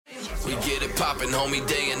We get it poppin', homie,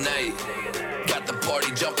 day and night. Got the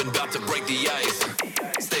party jumping, about to break the ice.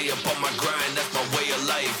 Stay up on my grind, that's my way of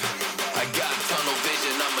life. I got tunnel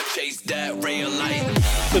vision, I'ma chase that ray of light.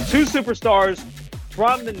 So two superstars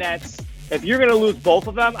from the Nets. If you're going to lose both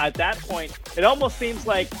of them at that point, it almost seems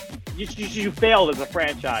like you failed as a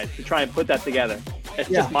franchise to try and put that together. It's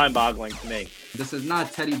just mind-boggling to me. This is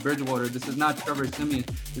not Teddy Bridgewater. This is not Trevor Siemian.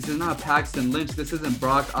 This is not Paxton Lynch. This isn't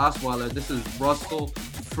Brock Osweiler. This is Russell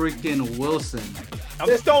freaking Wilson. I'm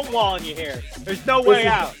stonewalling you here. There's no way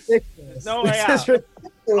out. There's no way out.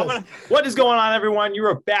 What is going on, everyone? You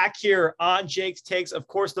are back here on Jake's Takes, of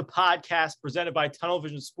course, the podcast presented by Tunnel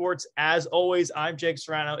Vision Sports. As always, I'm Jake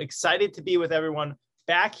Serrano. Excited to be with everyone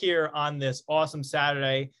back here on this awesome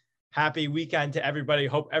Saturday. Happy weekend to everybody.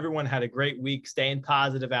 Hope everyone had a great week, staying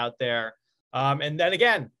positive out there. And then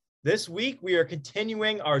again, this week we are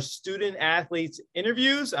continuing our student athletes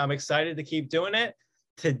interviews. I'm excited to keep doing it.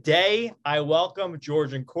 Today, I welcome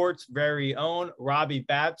Georgian Court's very own Robbie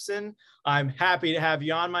Babson. I'm happy to have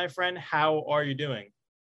you on, my friend. How are you doing?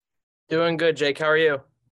 Doing good, Jake. How are you?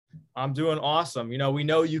 I'm doing awesome. You know, we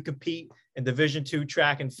know you compete in Division II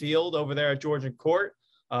track and field over there at Georgian Court,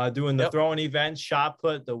 doing the throwing events, shot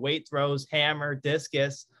put, the weight throws, hammer,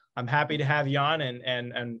 discus. I'm happy to have you on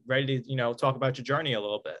and ready to, talk about your journey a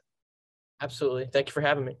little bit. Absolutely. Thank you for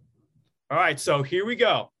having me. All right, so here we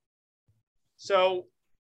go. So,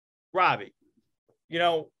 Robbie,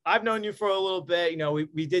 I've known you for a little bit.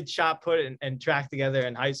 We did shot put and track together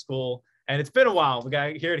in high school, and it's been a while. We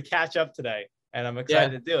got here to catch up today, and I'm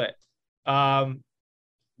excited to do it.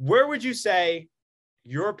 Where would you say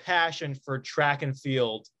your passion for track and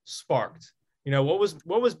field sparked? What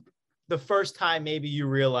was the first time maybe you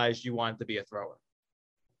realized you wanted to be a thrower?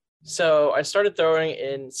 So I started throwing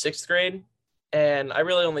in 6th grade, and I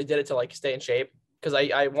really only did it to stay in shape because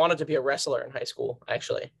I wanted to be a wrestler in high school,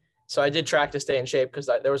 actually. So I did track to stay in shape because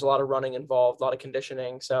there was a lot of running involved, a lot of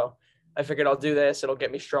conditioning. So I figured I'll do this. It'll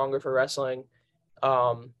get me stronger for wrestling.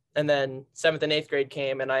 And then 7th and 8th grade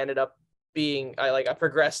came, and I ended up I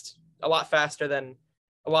progressed a lot faster than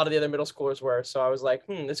a lot of the other middle schoolers were. So I was like,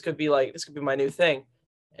 this could be my new thing.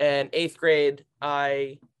 And 8th grade,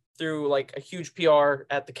 I threw a huge PR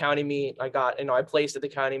at the county meet. I placed at the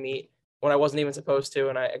county meet when I wasn't even supposed to.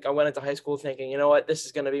 And I went into high school thinking, this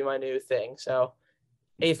is going to be my new thing. So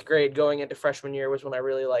 8th grade going into freshman year was when I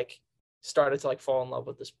really started to fall in love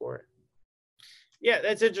with the sport. Yeah,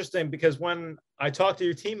 that's interesting because when I talked to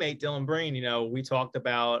your teammate, Dylan Breen, we talked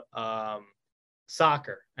about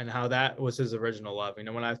soccer and how that was his original love.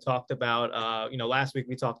 When I've talked about, last week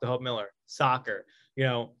we talked to Hope Miller, soccer,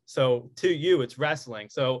 so to you, it's wrestling.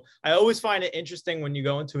 So I always find it interesting when you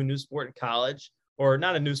go into a new sport in college, or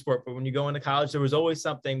not a new sport, but when you go into college, there was always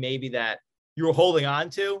something maybe that you were holding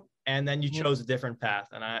on to, and then you chose a different path.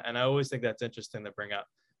 And I always think that's interesting to bring up.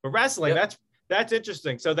 But wrestling, that's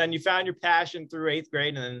interesting. So then you found your passion through 8th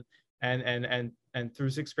grade and through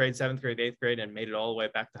 6th grade, 7th grade, 8th grade, and made it all the way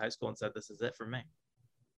back to high school and said, this is it for me.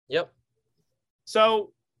 Yep.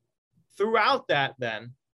 So throughout that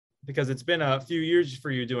then, because it's been a few years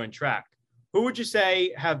for you doing track, who would you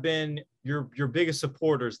say have been your biggest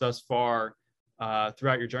supporters thus far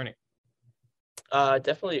throughout your journey?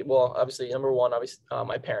 Definitely. Well, obviously, number one,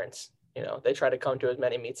 my parents. They try to come to as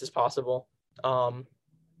many meets as possible. And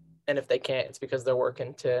if they can't, it's because they're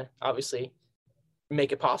working to obviously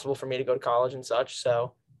make it possible for me to go to college and such.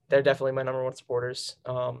 So they're definitely my number one supporters.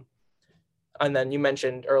 And then you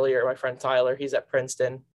mentioned earlier my friend Tyler. He's at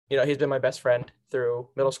Princeton. He's been my best friend through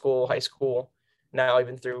middle school, high school, now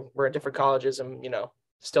even we're in different colleges, and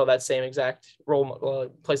still that same exact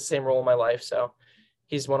role, plays the same role in my life. So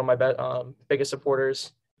he's one of my biggest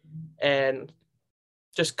supporters. And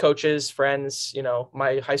just coaches, friends,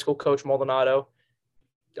 my high school coach Maldonado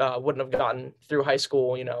wouldn't have gotten through high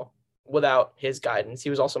school, without his guidance. He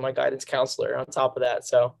was also my guidance counselor on top of that.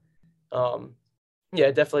 So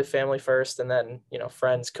definitely family first, and then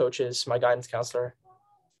friends, coaches, my guidance counselor.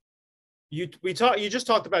 You just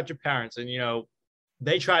talked about your parents, and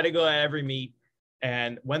they try to go at every meet,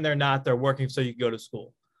 and when they're not, they're working so you can go to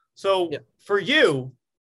school. So for you,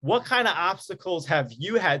 what kind of obstacles have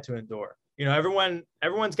you had to endure?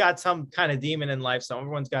 Everyone's got some kind of demon in life, so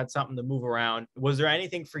everyone's got something to move around. Was there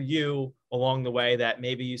anything for you along the way that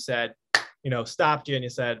maybe you said, stopped you and you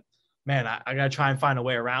said, man, I got to try and find a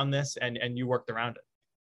way around this, and you worked around it?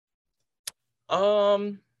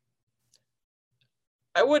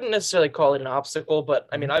 I wouldn't necessarily call it an obstacle, but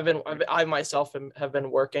I mean, I myself have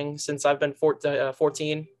been working since I've been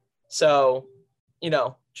 14. So,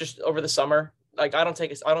 just over the summer, I don't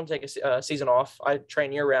take a season off. I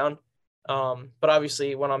train year round. But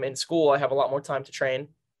obviously when I'm in school, I have a lot more time to train.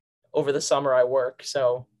 over the summer I work.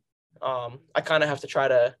 So I kind of have to try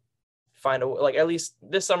to find at least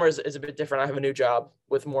this summer is a bit different. I have a new job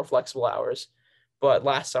with more flexible hours, but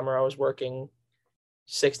last summer I was working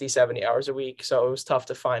 60, 70 hours a week. So it was tough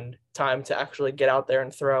to find time to actually get out there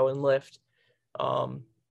and throw and lift.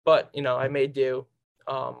 But, I made do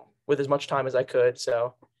with as much time as I could.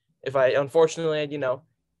 So unfortunately,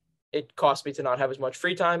 it cost me to not have as much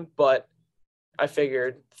free time, but I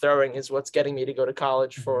figured throwing is what's getting me to go to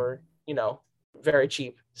college for, very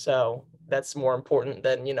cheap. So that's more important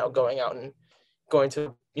than, going out and going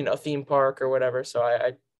to, theme park or whatever. So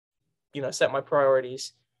I set my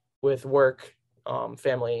priorities with work,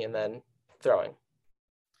 family, and then throwing.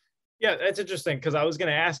 Yeah, that's interesting because I was going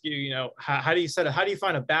to ask you, how do you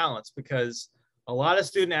find a balance? Because a lot of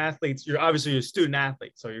student athletes, you're a student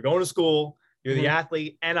athlete. So you're going to school, you're the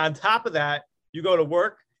athlete. And on top of that, you go to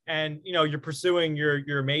work and, you're pursuing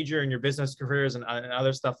your major and your business careers and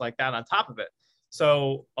other stuff like that on top of it.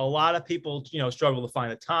 So a lot of people, struggle to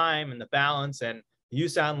find the time and the balance. And you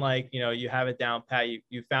sound like, you have it down pat.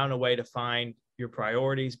 You found a way to find your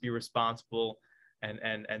priorities, be responsible,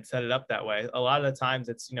 and set it up that way. A lot of the times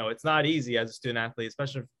it's not easy as a student athlete,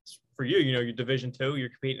 especially for you. You're Division II, you're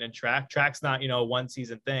competing in track. Track's not a one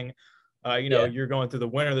season thing. You're going through the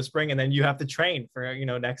winter, the spring, and then you have to train for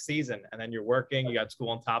next season, and then you're working, you got school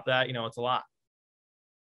on top of that. It's a lot.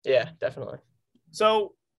 Yeah, definitely.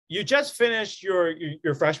 So you just finished your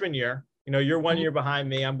freshman year. You're 1 year behind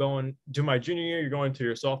me. I'm going to my junior year, you're going to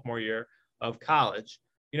your sophomore year of college.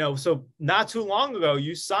 So not too long ago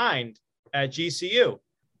you signed at GCU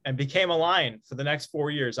and became a Lion for the next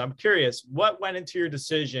 4 years. I'm curious, what went into your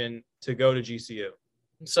decision to go to GCU?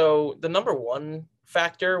 So the number one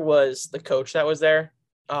factor was the coach that was there.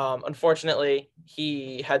 Unfortunately,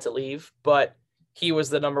 he had to leave, but he was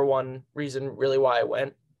the number one reason really why I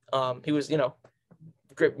went. He was,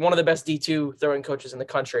 great, one of the best D2 throwing coaches in the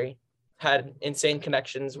country, had insane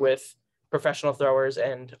connections with professional throwers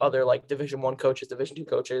and other like Division I coaches, Division II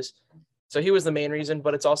coaches. So he was the main reason,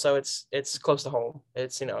 but it's also, it's close to home.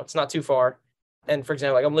 It's, it's not too far. And for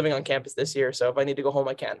example, like I'm living on campus this year. So if I need to go home,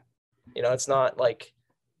 I can, it's not like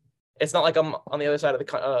I'm on the other side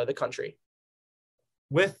of the country.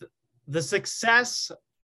 With the success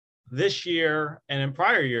this year and in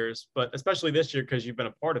prior years, but especially this year, because you've been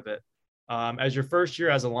a part of it, as your first year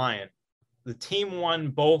as a Lion, the team won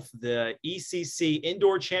both the ECC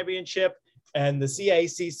Indoor Championship and the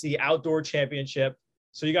CACC Outdoor Championship.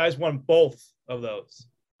 So you guys won both of those.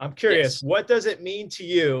 I'm curious, yes. What does it mean to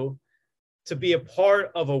you to be a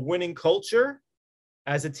part of a winning culture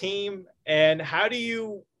as a team? And how do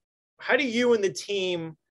you and the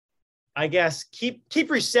team, I guess, keep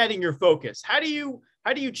resetting your focus? How do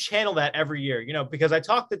you channel that every year? Because I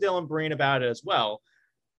talked to Dylan Breen about it as well.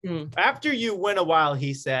 After you win a while,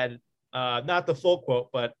 he said, not the full quote,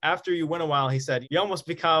 but after you win a while, he said, you almost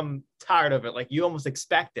become tired of it. Like you almost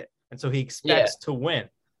expect it. And so he expects to win.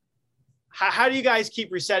 How do you guys keep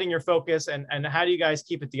resetting your focus and how do you guys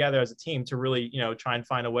keep it together as a team to really, try and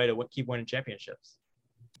find a way to keep winning championships?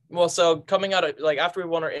 Well, so coming out of after we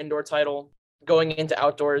won our indoor title, going into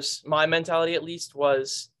outdoors, my mentality at least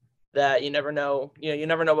was that you never know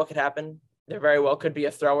what could happen. There very well could be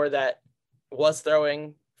a thrower that was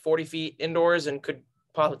throwing 40 feet indoors and could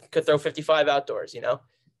throw 55 outdoors,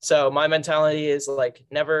 So my mentality is like,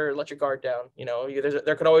 never let your guard down.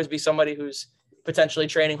 There could always be somebody who's potentially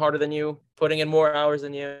training harder than you, putting in more hours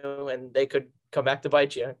than you, and they could come back to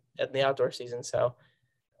bite you at the outdoor season. So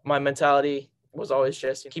my mentality was always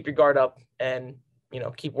just keep your guard up and,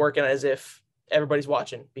 keep working as if everybody's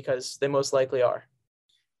watching, because they most likely are.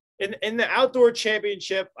 In the outdoor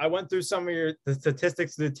championship, I went through some of the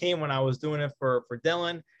statistics of the team when I was doing it for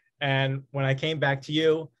Dylan. And when I came back to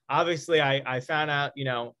you, obviously I found out,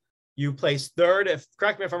 you placed third,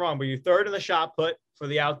 correct me if I'm wrong, but you're third in the shot put for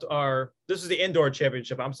the outdoor. This is the indoor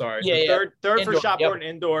championship. I'm sorry. Yeah, so third indoor, for shot put and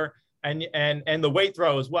indoor and the weight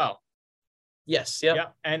throw as well. Yes. Yep.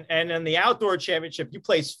 Yeah. And in the outdoor championship, you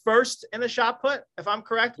placed first in the shot put, if I'm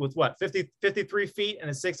correct, with what, 53 feet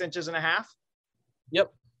and 6.5 inches?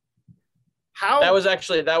 Yep. How? That was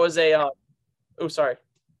a, sorry.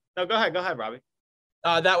 No, go ahead, Robbie.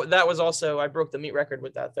 That was also, I broke the meet record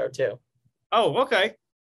with that throw too. Oh, okay.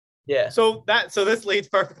 Yeah. So this leads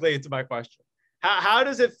perfectly into my question. How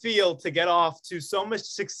does it feel to get off to so much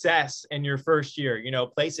success in your first year,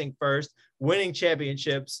 placing first, winning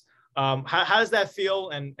championships? How does that feel?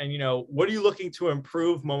 And what are you looking to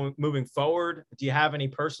improve moving forward? Do you have any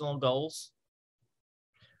personal goals?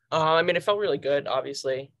 It felt really good,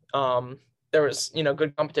 obviously. There was,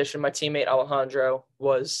 good competition. My teammate Alejandro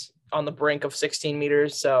was on the brink of 16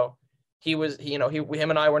 meters. So him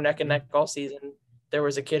and I were neck and neck all season. There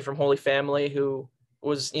was a kid from Holy Family who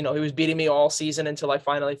was, he was beating me all season until I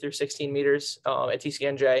finally threw 16 meters at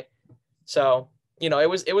TCNJ. So,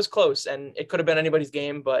 it was close, and it could have been anybody's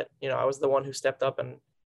game, but, I was the one who stepped up and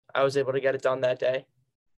I was able to get it done that day.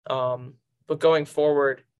 But going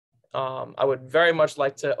forward, I would very much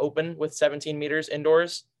like to open with 17 meters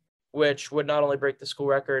indoors, which would not only break the school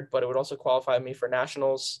record, but it would also qualify me for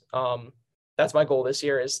nationals. That's my goal this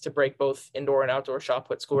year, is to break both indoor and outdoor shot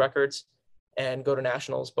put school records and go to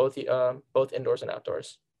nationals, both indoors and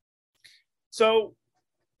outdoors. So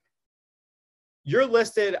you're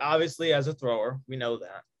listed obviously as a thrower. We know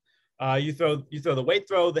that. You throw the weight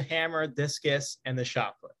throw, the hammer, discus, and the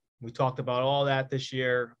shot put. We talked about all that this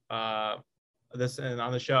year. On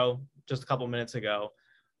the show just a couple minutes ago.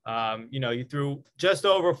 You threw just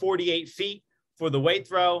over 48 feet for the weight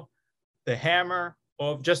throw, the hammer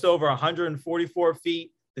of just over 144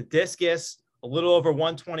 feet, the discus a little over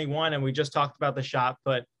 121, and we just talked about the shot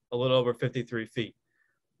put, a little over 53 feet.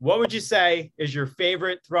 What would you say is your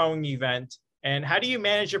favorite throwing event, and how do you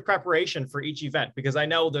manage your preparation for each event? Because I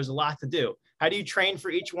know there's a lot to do. How do you train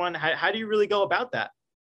for each one? How do you really go about that?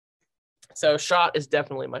 So shot is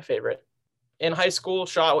definitely my favorite. In high school,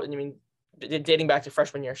 shot, dating back to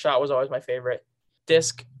freshman year, shot was always my favorite.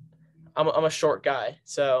 Disc, I'm a short guy,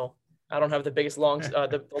 so I don't have the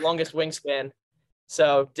longest wingspan.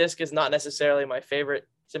 So disc is not necessarily my favorite,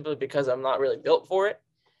 simply because I'm not really built for it.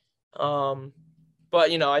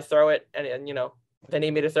 But I throw it, and if they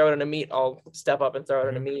need me to throw it in a meet, I'll step up and throw it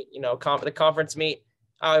in a meet. The conference meet,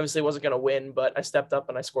 I obviously wasn't going to win, but I stepped up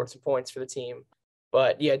and I scored some points for the team.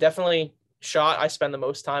 But yeah, definitely shot I spend the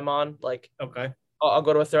most time on. Okay, I'll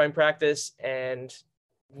go to a throwing practice, and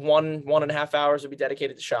 1.5 hours will be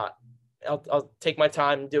dedicated to shot. I'll take my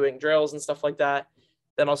time doing drills and stuff like that.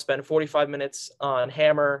 Then I'll spend 45 minutes on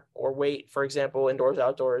hammer or weight, for example, indoors,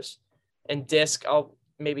 outdoors. And disc, I'll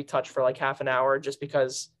maybe touch for like half an hour, just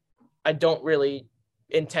because I don't really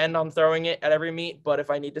intend on throwing it at every meet. But if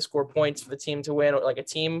I need to score points for the team to win, or like a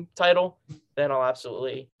team title, then I'll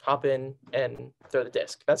absolutely hop in and throw the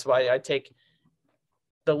disc. That's why I take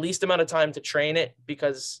the least amount of time to train it,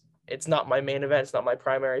 because it's not my main event. It's not my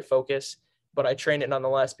primary focus, but I train it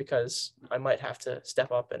nonetheless because I might have to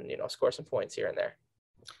step up and, score some points here and there.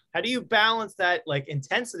 How do you balance that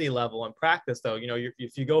intensity level in practice though?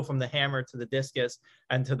 If you go from the hammer to the discus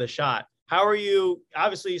and to the shot, how are you?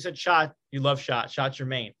 Obviously you said shot, you love shot's your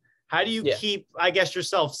main. How do you keep, I guess,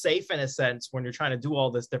 yourself safe in a sense when you're trying to do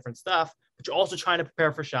all this different stuff, but you're also trying to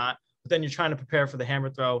prepare for shot, but then you're trying to prepare for the hammer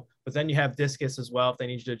throw, but then you have discus as well if they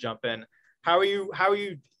need you to jump in. How are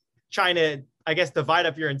you trying to, I guess, divide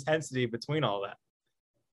up your intensity between all that?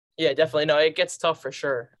 Yeah, definitely. No, it gets tough for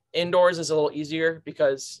sure. Indoors is a little easier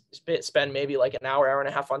because you spend maybe like an hour and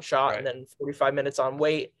a half on shot, right, and then 45 minutes on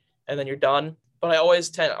weight, and then you're done. But I always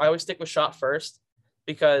stick with shot first,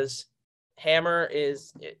 because hammer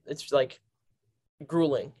it's like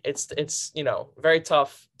grueling. It's very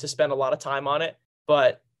tough to spend a lot of time on it.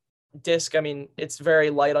 But disc, it's very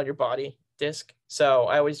light on your body, disc. So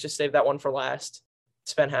I always just save that one for last,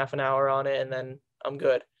 spend half an hour on it, and then I'm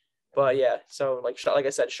good. But yeah, so like I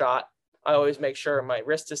said, shot, I always make sure my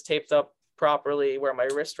wrist is taped up properly, wear my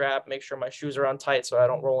wrist strap, make sure my shoes are on tight so I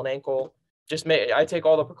don't roll an ankle. I take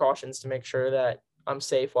all the precautions to make sure that I'm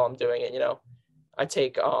safe while I'm doing it. I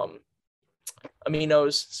take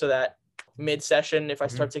aminos so that mid-session, if I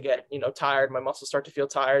start to get, tired, my muscles start to feel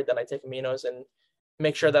tired, then I take aminos and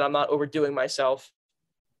make sure that I'm not overdoing myself.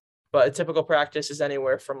 But a typical practice is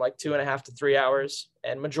anywhere from 2.5 to 3 hours,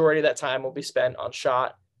 and majority of that time will be spent on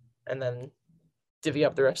shot, and then divvy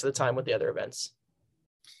up the rest of the time with the other events.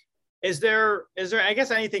 Is there, I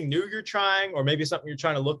guess, anything new you're trying, or maybe something you're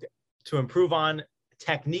trying to look to improve on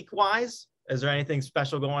technique wise? Is there anything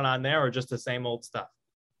special going on there, or just the same old stuff?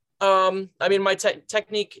 My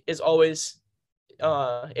technique is always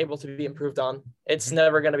able to be improved on. It's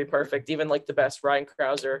never going to be perfect. Even the best Ryan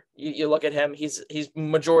Krauser, you look at him, he's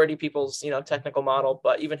majority people's, technical model,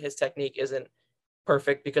 but even his technique isn't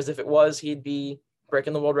perfect, because if it was, he'd be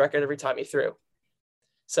breaking the world record every time he threw.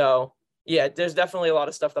 So yeah, there's definitely a lot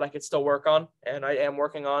of stuff that I could still work on, and I am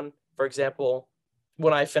working on. For example,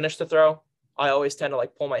 when I finish the throw, I always tend to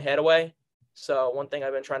pull my head away. So one thing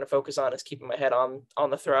I've been trying to focus on is keeping my head on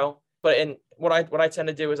the throw. But what I tend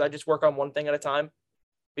to do is I just work on one thing at a time,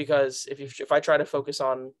 because if I try to focus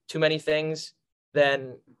on too many things,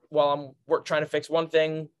 then while I'm trying to fix one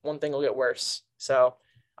thing will get worse. So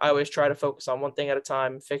I always try to focus on one thing at a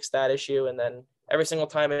time, fix that issue, and then every single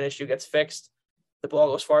time an issue gets fixed, the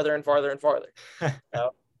ball goes farther and farther and farther.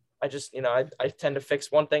 So I just, I tend to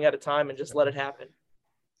fix one thing at a time and just let it happen.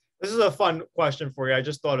 This is a fun question for you. I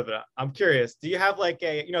just thought of it. I'm curious. Do you have like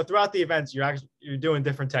throughout the events, you're doing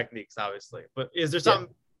different techniques, obviously, but is there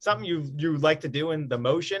something you like to do in the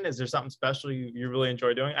motion? Is there something special you really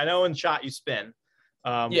enjoy doing? I know in shot you spin,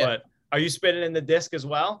 but are you spinning in the disc as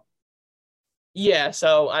well? Yeah,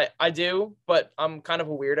 so I do, but I'm kind of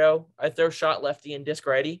a weirdo. I throw shot lefty and disc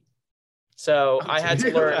righty. So I had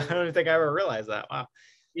to learn. I don't think I ever realized that. Wow.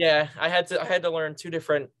 Yeah, I had to learn two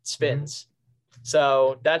different spins.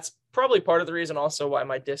 So that's probably part of the reason also why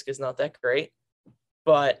my disc is not that great.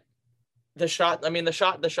 But the shot,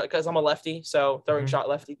 because I'm a lefty, so throwing shot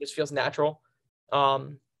lefty just feels natural.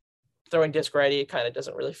 Throwing disc righty kind of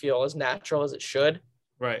doesn't really feel as natural as it should.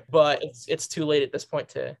 Right. But it's too late at this point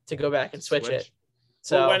to go back and switch it.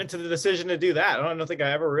 So what went into the decision to do that? I don't think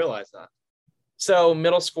I ever realized that. So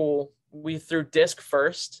middle school, we threw disc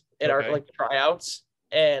first in our tryouts,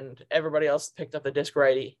 and everybody else picked up the disc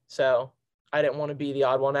righty. So I didn't want to be the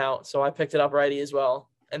odd one out, so I picked it up righty as well.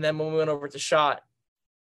 And then when we went over to shot,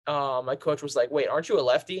 my coach was like, "Wait, aren't you a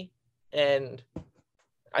lefty?" And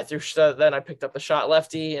then I picked up the shot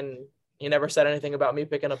lefty, and he never said anything about me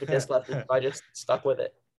picking up a disc lefty. So I just stuck with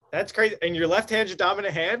it. That's crazy. And your left hand's your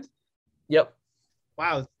dominant hand? Yep.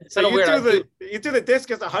 Wow. So you threw the disc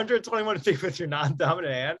as 121 feet with your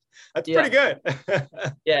non-dominant hand. That's pretty good.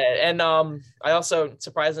 Yeah, and I also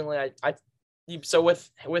surprisingly so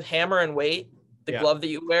with hammer and weight, the glove that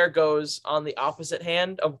you wear goes on the opposite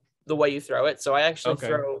hand of the way you throw it. So I actually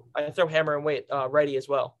throw hammer and weight righty as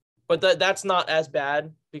well. But that's not as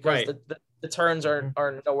bad because the turns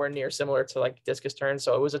are nowhere near similar to like discus turns.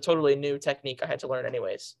 So it was a totally new technique I had to learn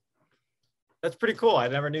anyways. That's pretty cool. I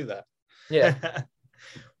never knew that. Yeah.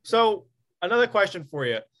 So another question for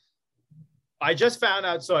you. I just found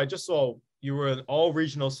out, so I just saw you were an all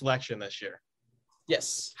regional selection this year.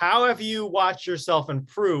 Yes. How have you watched yourself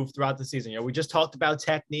improve throughout the season? We just talked about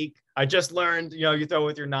technique. I just learned, you throw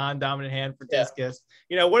with your non-dominant hand for discus.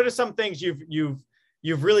 What are some things you've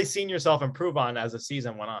really seen yourself improve on as the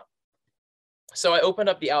season went on? So I opened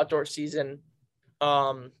up the outdoor season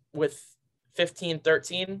with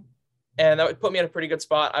 15-13. And that would put me in a pretty good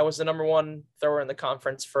spot. I was the number one thrower in the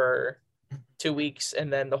conference for 2 weeks.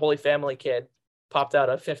 And then the Holy Family kid popped out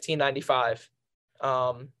a 1595,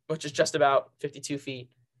 which is just about 52 feet.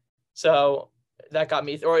 So that got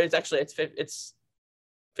me, or it's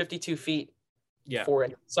 52 feet, 4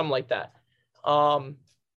 inches, something like that.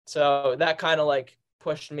 So that kind of like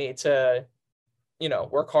pushed me to,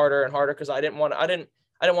 work harder and harder. Cause I didn't want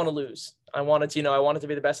to lose. I wanted to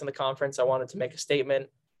be the best in the conference. I wanted to make a statement.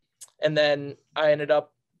 And then I ended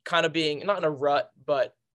up kind of being not in a rut,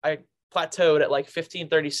 but I plateaued at like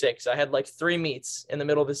 1536. I had like 3 meets in the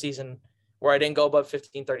middle of the season where I didn't go above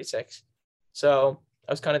 1536. So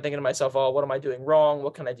I was kind of thinking to myself, oh, what am I doing wrong?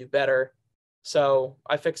 What can I do better? So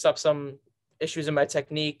I fixed up some issues in my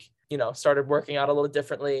technique, started working out a little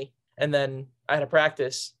differently. And then I had a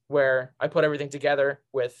practice where I put everything together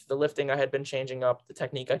with the lifting I had been changing up, the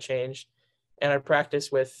technique I changed, and I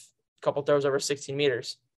practiced with a couple throws over 16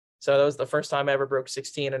 meters. So that was the first time I ever broke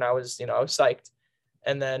 16, and I was psyched.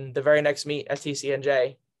 And then the very next meet at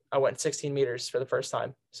TCNJ, I went 16 meters for the first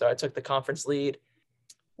time. So I took the conference lead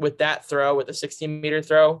with that throw, with the 16-meter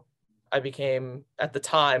throw. I became, at the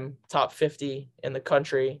time, top 50 in the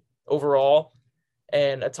country overall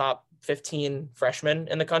and a top 15 freshman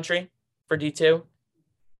in the country for D2.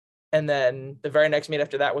 And then the very next meet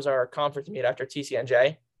after that was our conference meet after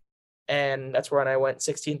TCNJ. And that's when I went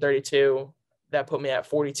 16:32. That put me at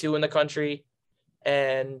 42 in the country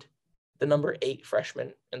and the number 8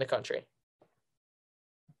 freshman in the country.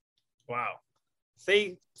 Wow.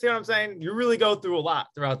 See what I'm saying? You really go through a lot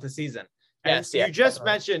throughout the season. And you just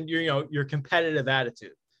mentioned your competitive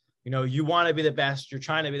attitude. You want to be the best. You're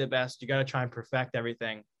trying to be the best. You got to try and perfect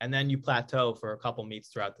everything. And then you plateau for a couple meets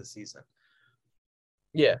throughout the season.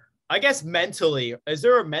 Yeah. I guess mentally, is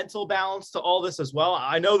there a mental balance to all this as well?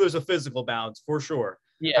 I know there's a physical balance for sure.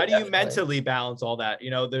 Yeah, how do you mentally balance all that?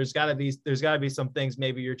 There's got to be some things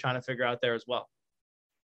maybe you're trying to figure out there as well.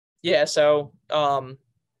 Yeah. So a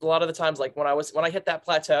lot of the times, like when I hit that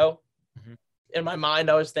plateau, in my mind,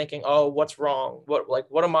 I was thinking, oh, what's wrong?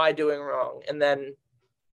 What am I doing wrong? And then,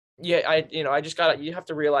 you have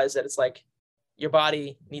to realize that it's like your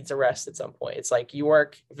body needs a rest at some point. It's like you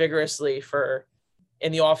work vigorously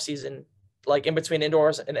in the off season, like in between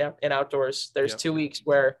indoors and outdoors, there's 2 weeks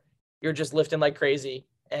where you're just lifting like crazy.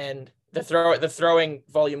 And the throwing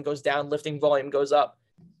volume goes down, lifting volume goes up.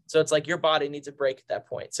 So it's like your body needs a break at that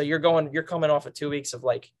point. So you're coming off of 2 weeks of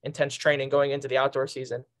like intense training going into the outdoor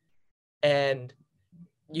season, and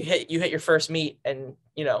you hit your first meet, and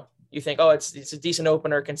you think, oh, it's a decent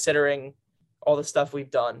opener considering all the stuff we've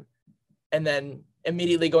done. and then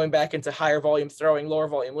immediately going back into higher volume throwing, lower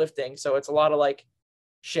volume lifting. So it's a lot of like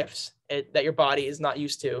shifts that your body is not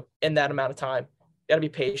used to in that amount of time. You got to be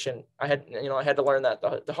patient. I had to learn that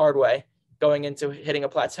the hard way, going into hitting a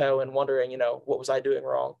plateau and wondering, what was I doing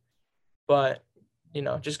wrong? But,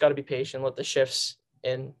 just got to be patient, let the shifts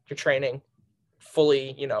in your training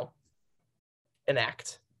fully,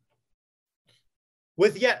 enact.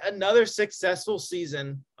 With yet another successful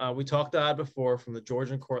season, we talked about before from the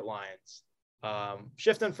Georgian Court Lions,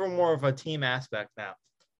 shifting from more of a team aspect now.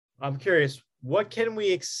 I'm curious, what can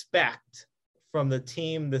we expect from the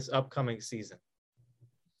team this upcoming season?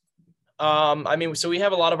 So we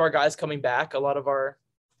have a lot of our guys coming back, a lot of our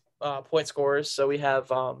point scorers. So we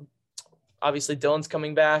have obviously Dylan's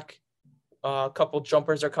coming back. A couple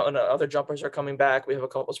jumpers are coming. Other jumpers are coming back. We have a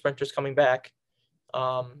couple sprinters coming back.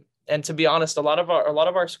 And to be honest, a lot of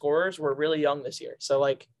our scorers were really young this year. So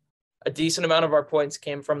like a decent amount of our points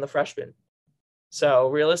came from the freshmen. So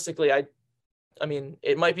realistically, I mean,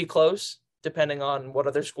 it might be close depending on what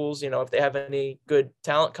other schools, if they have any good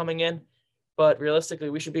talent coming in. But realistically,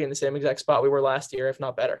 we should be in the same exact spot we were last year, if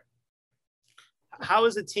not better. How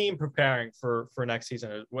is the team preparing for next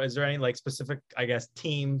season? Is there any like specific, I guess,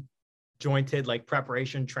 team jointed like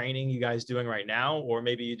preparation training you guys doing right now, or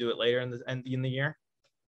maybe you do it later in the year?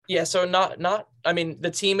 Yeah, so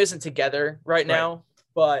the team isn't together right now,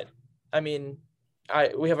 but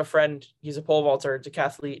we have a friend, he's a pole vaulter,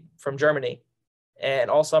 decathlete from Germany,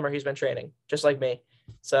 and all summer he's been training just like me.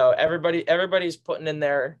 So everybody's putting in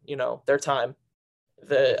their time.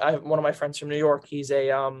 I have one of my friends from New York. He's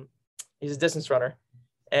a distance runner,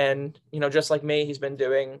 and just like me, he's been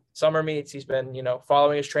doing summer meets. He's been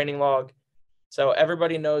following his training log. So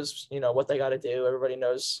everybody knows what they got to do. Everybody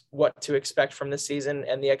knows what to expect from this season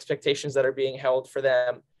and the expectations that are being held for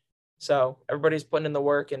them. So everybody's putting in the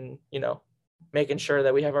work and making sure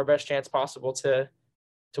that we have our best chance possible to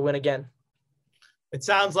win again. It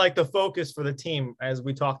sounds like the focus for the team, as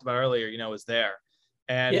we talked about earlier, is there.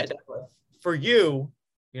 And yeah, definitely. For you,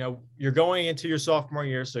 you're going into your sophomore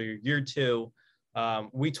year, so you're year 2.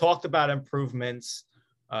 We talked about improvements.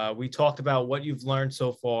 We talked about what you've learned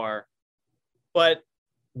so far. But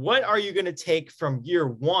what are you going to take from year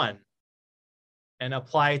 1 and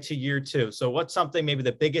apply it to year 2? So what's something, maybe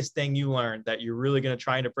the biggest thing you learned that you're really going to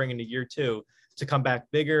try to bring into year 2 to come back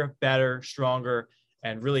bigger, better, stronger,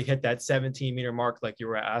 and really hit that 17-meter mark like you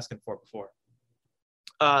were asking for before?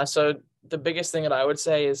 So the biggest thing that I would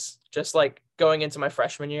say is just like going into my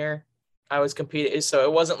freshman year, I was competing. So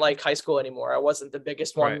it wasn't like high school anymore. I wasn't the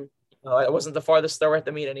biggest one. Right. I wasn't the farthest thrower at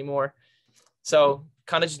the meet anymore. So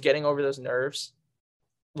kind of just getting over those nerves.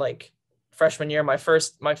 Like freshman year, my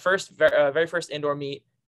very first indoor meet,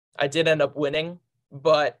 I did end up winning,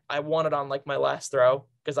 but I won it on like my last throw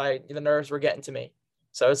because the nerves were getting to me.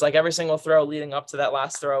 So it's like every single throw leading up to that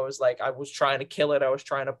last throw was like I was trying to kill it. I was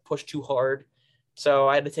trying to push too hard. So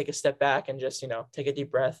I had to take a step back and just, take a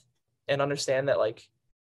deep breath and understand that like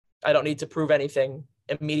I don't need to prove anything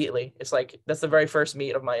immediately. It's like that's the very first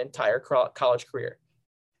meet of my entire college career.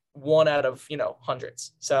 One out of,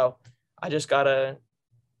 hundreds. So I just got to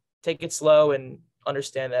take it slow and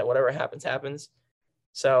understand that whatever happens, happens.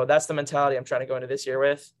 So that's the mentality I'm trying to go into this year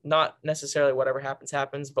with. Not necessarily whatever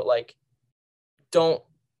happens, but like I'm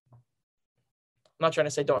not trying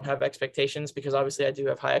to say don't have expectations, because obviously I do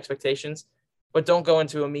have high expectations, but don't go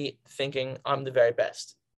into a meet thinking I'm the very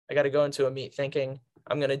best. I got to go into a meet thinking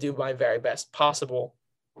I'm going to do my very best possible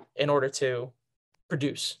in order to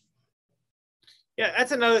produce. Yeah,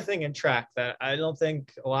 that's another thing in track that I don't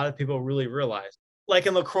think a lot of people really realize. Like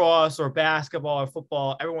in lacrosse or basketball or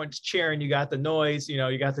football, everyone's cheering. You got the noise,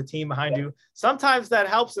 you got the team behind you. Sometimes that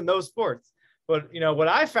helps in those sports. But, what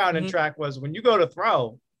I found in track was when you go to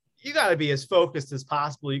throw, you got to be as focused as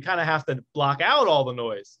possible. You kind of have to block out all the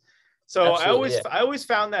noise. So I always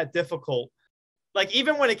found that difficult. Like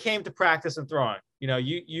even when it came to practice and throwing,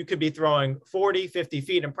 you could be throwing 40, 50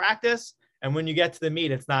 feet in practice. And when you get to the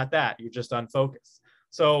meet, it's not that. You're just unfocused.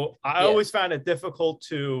 So I always found it difficult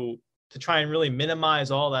to try and really minimize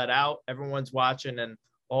all that out. Everyone's watching and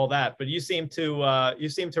all that. But you seem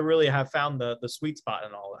to really have found the sweet spot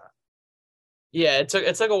in all that. Yeah, it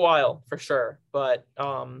took a while for sure. But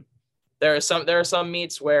there are some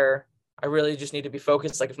meets where I really just need to be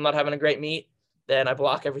focused. Like if I'm not having a great meet, then I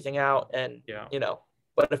block everything out. And,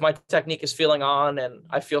 but if my technique is feeling on and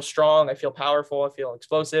I feel strong, I feel powerful, I feel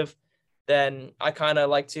explosive, then I kind of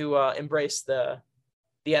like to embrace the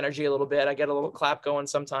energy a little bit. I get a little clap going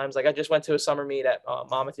sometimes. Like I just went to a summer meet at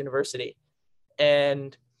Monmouth University,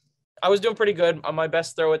 and I was doing pretty good. On my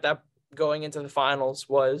best throw at that going into the finals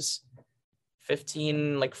was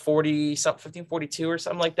 15, like 40, something, 1542 or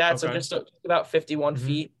something like that. So Okay. just about 51 Mhm.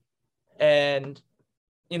 feet. And,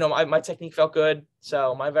 you know, my technique felt good.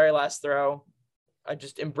 So my very last throw, I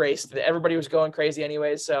just embraced it. Everybody was going crazy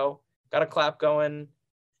anyways. So got a clap going,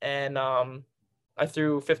 and I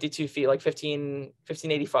threw 52 feet, like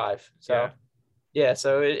 1585. So yeah,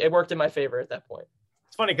 so it worked in my favor at that point.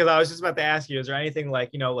 It's funny because I was just about to ask you, is there anything like,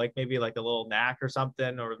 you know, like maybe like a little knack or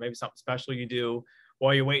something, or maybe something special you do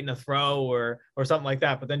while you're waiting to throw or something like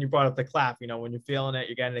that? But then you brought up the clap, you know, when you're feeling it,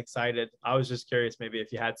 you're getting excited. I was just curious maybe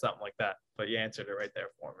if you had something like that, but you answered it right there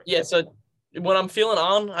for me. Yeah, so when I'm feeling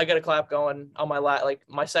on, I got a clap going on like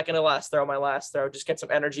my second to last throw, my last throw, just get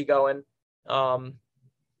some energy going.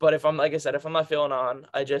 But if I'm, like I said, if I'm not feeling on,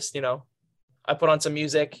 I just, you know, I put on some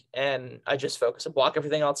music and I just focus. I block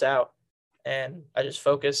everything else out, and I just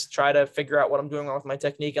focus, try to figure out what I'm doing wrong with my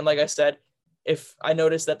technique. And like I said, if I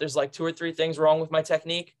notice that there's like 2 or 3 things wrong with my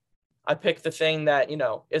technique, I pick the thing that, you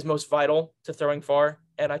know, is most vital to throwing far,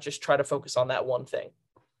 and I just try to focus on that one thing.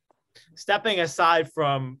 Stepping aside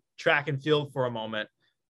from track and field for a moment,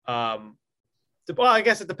 well, I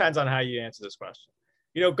guess it depends on how you answer this question.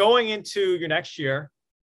 You know, going into your next year,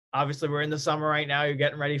 obviously we're in the summer right now. You're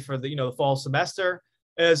getting ready for the, you know, the fall semester.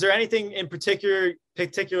 Is there anything in particular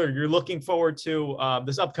you're looking forward to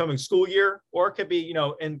this upcoming school year, or it could be, you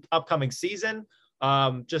know, in upcoming season?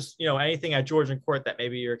 Just, you know, anything at Georgian Court that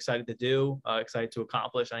maybe you're excited to do, excited to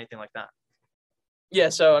accomplish, anything like that? Yeah,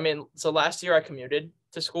 so I mean, so last year I commuted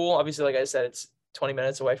to school. Obviously, like I said, it's 20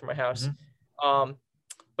 minutes away from my house. Mm-hmm.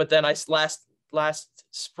 But then last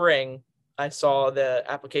spring I saw the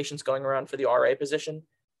applications going around for the RA position.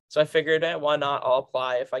 So I figured, why not? I'll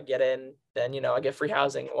apply. If I get in, then, you know, I get free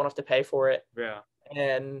housing. I won't have to pay for it. Yeah.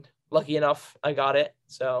 And lucky enough, I got it.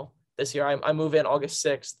 So this year I move in August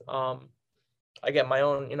 6th. I get my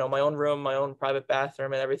own, you know, my own room, my own private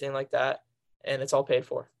bathroom and everything like that. And it's all paid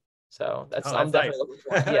for. So I'm definitely looking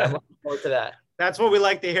forward. Yeah, I'm looking forward to that. That's what we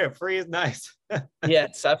like to hear. Free is nice.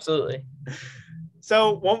 Yes, absolutely.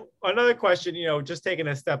 So another question, you know, just taking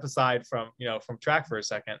a step aside from, you know, from track for a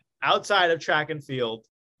second, outside of track and field,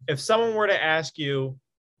 if someone were to ask you,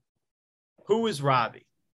 who is Robbie,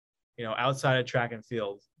 you know, outside of track and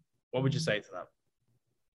field, what would you say to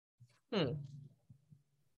them?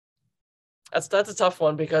 That's a tough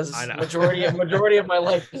one, because majority of my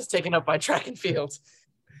life is taken up by track and field.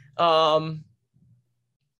 I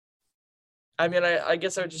mean, I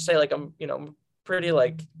guess I would just say, like, I'm, you know, pretty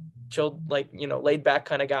like chilled, like, you know, laid back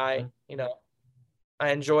kind of guy. You know, I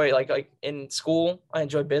enjoy like in school, I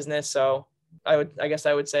enjoy business. So I guess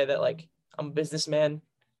I would say that, like, I'm a businessman.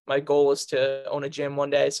 My goal is to own a gym one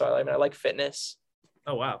day. So I mean, I like fitness.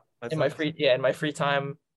 Oh, wow. That's in my free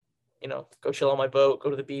time, you know, go chill on my boat, go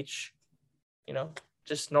to the beach, you know,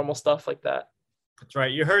 just normal stuff like that. That's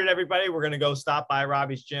right. You heard it, everybody. We're going to go stop by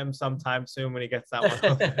Robbie's gym sometime soon when he gets that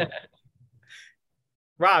one open.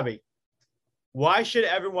 Robbie, why should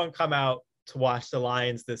everyone come out to watch the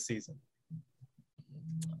Lions this season?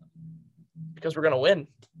 Because we're going to win.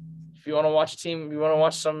 If you want to watch a team, if you want to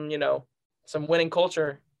watch some, you know, some winning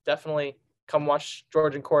culture, definitely come watch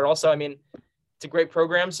Georgian Court. Also, I mean, it's a great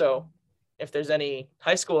program. So if there's any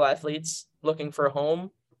high school athletes looking for a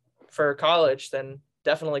home for college, then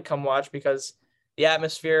definitely come watch, because the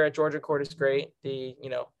atmosphere at Georgian Court is great. The, you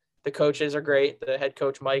know, the coaches are great. The head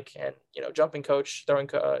coach, Mike, and, you know, jumping coach, throwing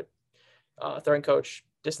coach,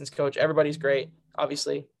 distance coach, everybody's great,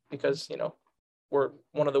 obviously, because, you know, we're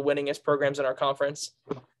one of the winningest programs in our conference.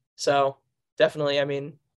 So definitely, I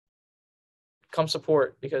mean, come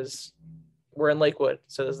support, because we're in Lakewood.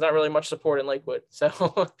 So there's not really much support in Lakewood.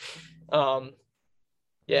 So,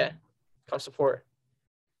 yeah, come support.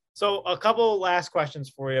 So a couple last questions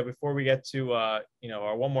for you before we get to, you know,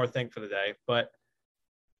 our one more thing for the day. But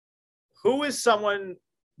who is someone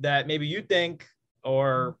that maybe you think,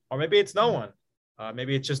 or maybe it's no one,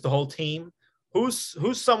 maybe it's just the whole team. Who's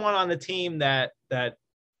someone on the team that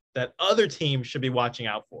other teams should be watching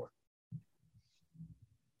out for?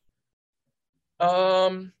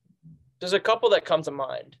 There's a couple that come to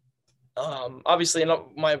mind. Obviously,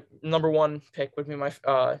 my number one pick would be my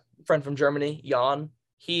friend from Germany, Jan.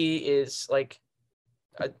 He is, like,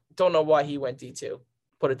 I don't know why he went D2,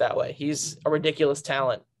 put it that way. He's a ridiculous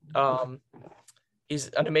talent. He's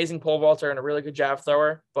an amazing pole vaulter and a really good jab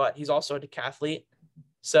thrower, but he's also a decathlete.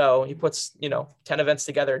 So he puts, you know, 10 events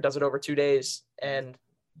together, does it over 2 days. And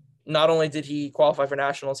not only did he qualify for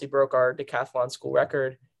nationals, he broke our decathlon school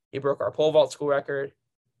record. He broke our pole vault school record,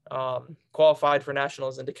 qualified for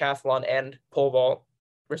nationals in decathlon and pole vault,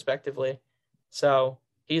 respectively. So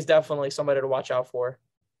he's definitely somebody to watch out for.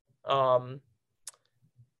 I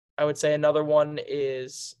would say another one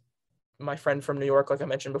is my friend from New York, like I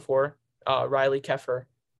mentioned before, Riley Keffer.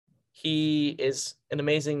 He is an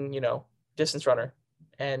amazing, distance runner,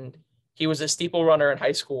 and he was a steeple runner in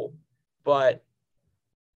high school, but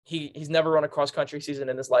he's never run a cross country season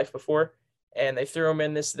in his life before. And they threw him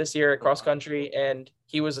in this year at cross country, and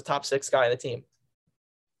he was a top 6 guy on the team.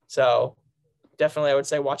 So definitely I would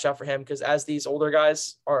say watch out for him, because as these older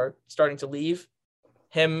guys are starting to leave,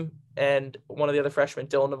 him and one of the other freshmen,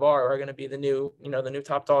 Dylan Navarre, are going to be the new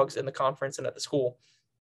top dogs in the conference and at the school.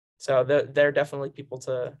 So they're definitely people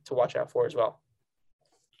to watch out for as well.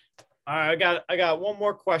 All right, I got one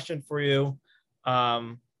more question for you.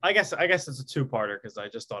 I guess it's a 2-parter because I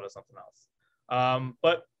just thought of something else.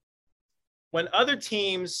 But when other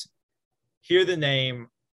teams hear the name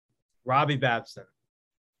Robbie Babson,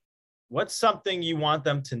 what's something you want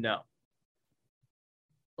them to know?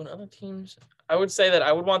 When other teams, I would say that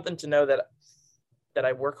I would want them to know that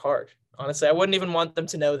I work hard. Honestly, I wouldn't even want them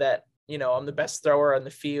to know that, I'm the best thrower on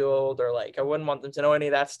the field, or I wouldn't want them to know any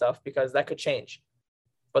of that stuff, because that could change.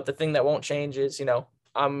 But the thing that won't change is,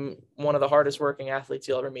 I'm one of the hardest working athletes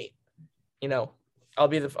you'll ever meet. I'll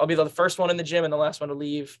be the first one in the gym and the last one to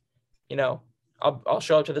leave. I'll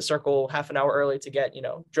show up to the circle half an hour early to get,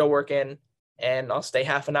 drill work in, and I'll stay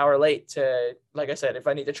half an hour late to, like I said, if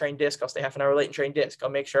I need to train disc, I'll stay half an hour late and train disc. I'll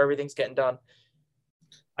make sure everything's getting done.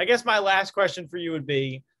 I guess my last question for you would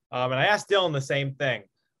be, and I asked Dylan the same thing.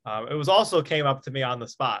 It was also came up to me on the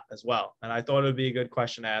spot as well. And I thought it would be a good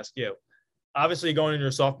question to ask you. Obviously going into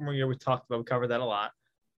your sophomore year, we covered that a lot,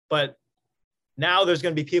 but now there's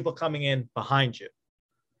going to be people coming in behind you.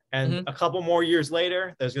 And a couple more years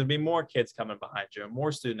later, there's going to be more kids coming behind you and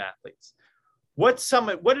more student athletes.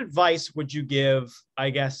 What advice would you give, I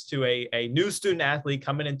guess, to a new student athlete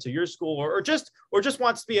coming into your school, or just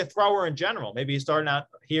wants to be a thrower in general? Maybe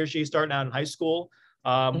he or she's starting out in high school.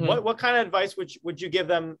 What kind of advice would you give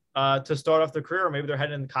them to start off their career, or maybe they're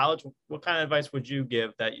heading into college? What kind of advice would you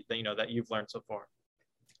give that you've learned so far?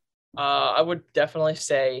 I would definitely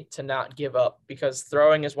say to not give up, because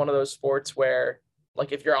throwing is one of those sports where,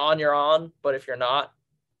 if you're on, you're on, but if you're not,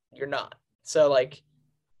 you're not. So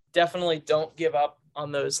definitely don't give up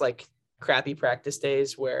on those crappy practice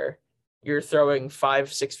days where you're throwing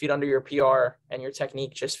 5-6 feet under your PR and your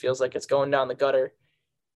technique just feels like it's going down the gutter.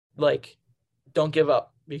 Don't give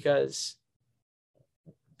up, because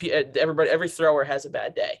every thrower has a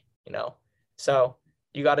bad day, so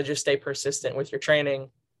you got to just stay persistent with your training.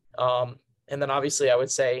 And then obviously I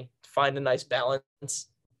would say find a nice balance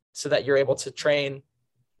so that you're able to train,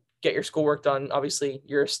 get your schoolwork done. Obviously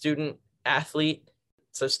you're a student athlete,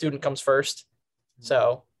 so student comes first.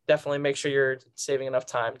 So definitely make sure you're saving enough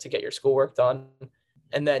time to get your schoolwork done,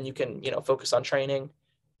 and then you can, focus on training.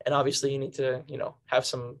 And obviously you need to, have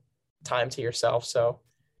some time to yourself. So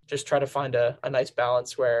just try to find a nice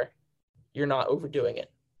balance where you're not overdoing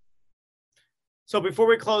it. So before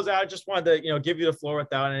we close out, I just wanted to, give you the floor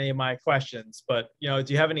without any of my questions, but, do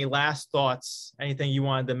you have any last thoughts, anything you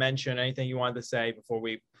wanted to mention, anything you wanted to say before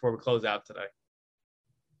we close out today?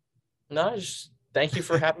 No, just thank you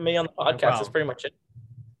for having me on the podcast. That's pretty much it.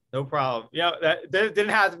 No problem. That didn't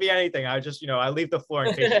have to be anything. I just, I leave the floor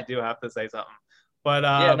in case you do have to say something. But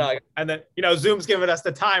and then Zoom's giving us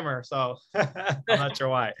the timer, so I'm not sure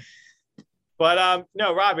why. But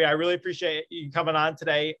no, Robbie, I really appreciate you coming on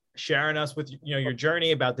today, sharing us with your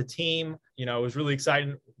journey about the team. It was really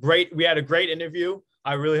exciting. Great, we had a great interview.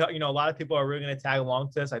 I really, a lot of people are really going to tag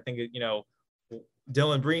along to this. I think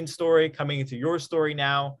Dylan Breen's story coming into your story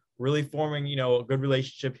now, really forming a good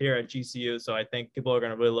relationship here at GCU. So I think people are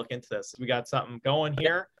going to really look into this. We got something going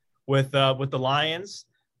here with the Lions.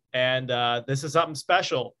 And this is something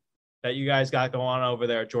special that you guys got going on over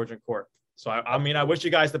there at Georgian Court. So, I wish you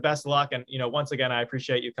guys the best of luck. And, once again, I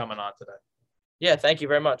appreciate you coming on today. Yeah, thank you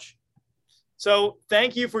very much. So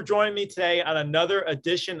thank you for joining me today on another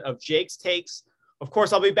edition of Jake's Takes. Of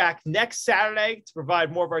course, I'll be back next Saturday to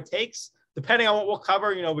provide more of our takes. Depending on what we'll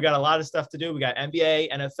cover, we got a lot of stuff to do. We got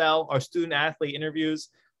NBA, NFL, our student athlete interviews.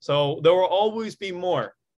 So there will always be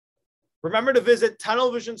more. Remember to visit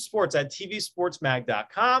Tunnel Vision Sports at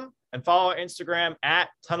tvsportsmag.com and follow our Instagram at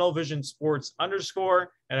tunnelvisionsports_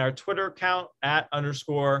 and our Twitter account at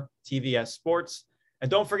 _TVS Sports. And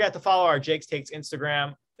don't forget to follow our Jake's Takes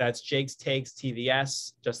Instagram. That's Jake's Takes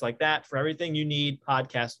TVS, just like that, for everything you need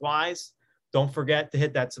podcast-wise. Don't forget to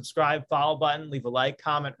hit that subscribe, follow button, leave a like,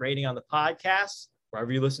 comment, rating on the podcast,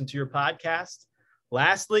 wherever you listen to your podcast.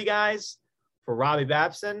 Lastly, guys, for Robbie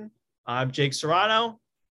Babson, I'm Jake Serrano,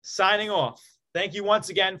 signing off. Thank you once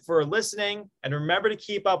again for listening, and remember to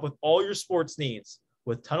keep up with all your sports needs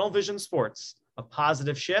with Tunnel Vision Sports, a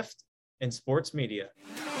positive shift in sports media.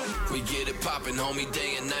 We get it poppin', homie,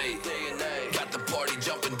 day and night.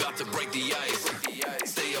 jumping, about to break the ice.